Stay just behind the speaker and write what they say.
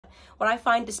what I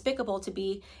find despicable to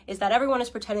be is that everyone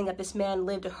is pretending that this man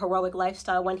lived a heroic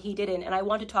lifestyle when he didn't. And I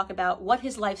want to talk about what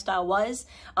his lifestyle was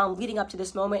leading up to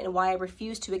this moment, and why I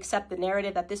refuse to accept the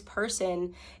narrative that this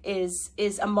person is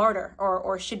a martyr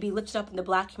or should be lifted up in the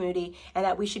Black community, and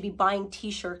that we should be buying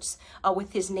t-shirts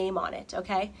with his name on it,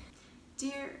 okay?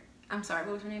 I'm sorry,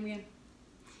 what was her name again?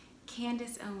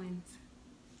 Candace Owens.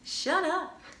 Shut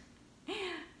up.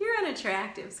 You're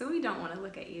unattractive, so we don't want to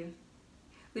look at you.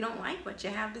 We don't like what you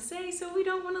have to say, so we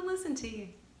don't want to listen to you.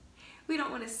 We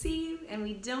don't want to see you, and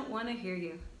we don't want to hear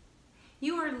you.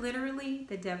 You are literally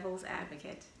the devil's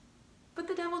advocate. But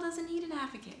the devil doesn't need an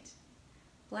advocate.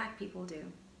 Black people do.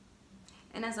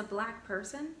 And as a Black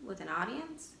person with an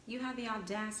audience, you have the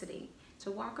audacity to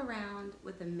walk around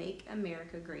with the Make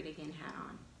America Great Again hat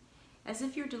on, as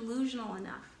if you're delusional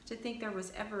enough to think there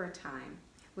was ever a time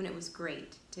when it was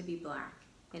great to be Black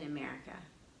in America.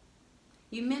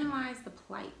 You minimize the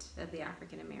plight of the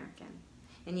African American,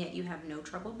 and yet you have no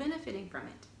trouble benefiting from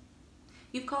it.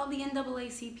 You've called the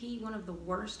NAACP one of the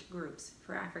worst groups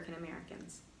for African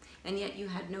Americans, and yet you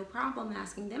had no problem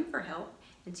asking them for help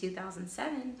in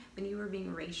 2007 when you were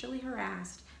being racially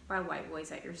harassed by white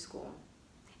boys at your school.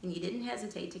 And you didn't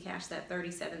hesitate to cash that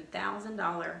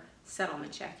 $37,000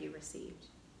 settlement check you received.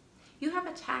 You have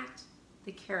attacked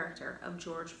the character of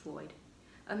George Floyd,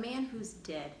 a man who's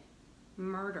dead,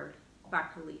 murdered by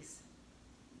police.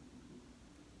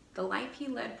 The life he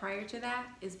led prior to that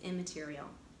is immaterial.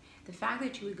 The fact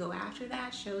that you would go after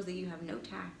that shows that you have no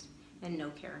tact and no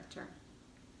character.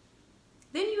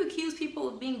 Then you accuse people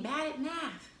of being bad at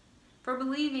math for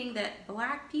believing that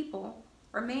Black people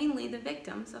are mainly the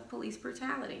victims of police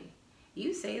brutality.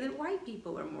 You say that white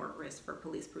people are more at risk for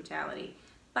police brutality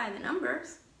by the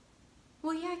numbers.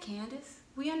 Well, yeah, Candace,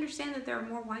 we understand that there are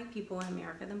more white people in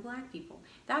America than Black people.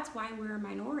 That's why we're a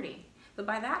minority. But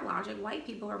by that logic, white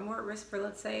people are more at risk for,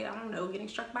 let's say, I don't know, getting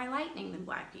struck by lightning than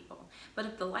Black people. But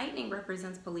if the lightning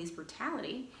represents police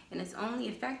brutality and it's only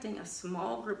affecting a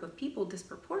small group of people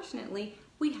disproportionately,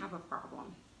 we have a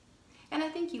problem. And I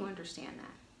think you understand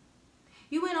that.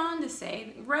 You went on to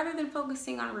say, rather than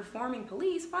focusing on reforming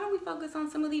police, why don't we focus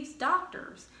on some of these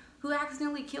doctors who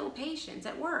accidentally kill patients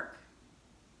at work?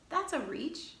 That's a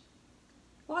reach.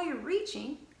 While you're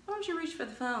reaching, why don't you reach for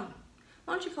the phone?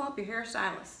 Why don't you call up your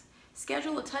hairstylist?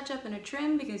 Schedule a touch-up and a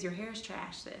trim because your hair's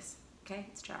trash, okay?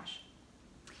 It's trash.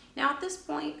 Now at this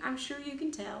point, I'm sure you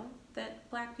can tell that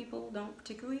Black people don't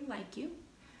particularly like you,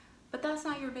 but that's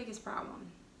not your biggest problem.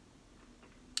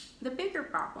 The bigger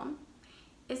problem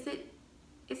is that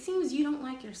it seems you don't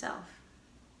like yourself.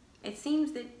 It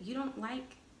seems that you don't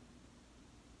like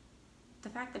the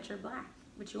fact that you're Black,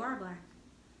 but you are Black,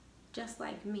 just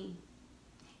like me.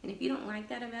 And if you don't like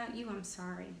that about you, I'm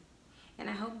sorry. And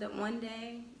I hope that one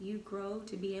day you grow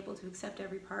to be able to accept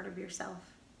every part of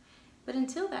yourself. But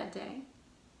until that day,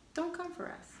 don't come for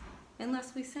us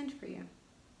unless we send for you.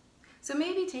 So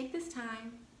maybe take this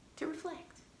time to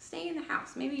reflect. Stay in the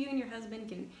house. Maybe you and your husband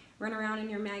can run around in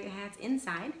your MAGA hats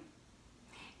inside.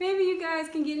 Maybe you guys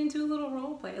can get into a little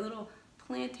role play, a little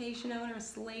plantation owner,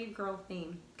 slave girl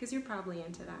theme, because you're probably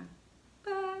into that.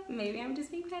 But maybe I'm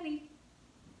just being petty.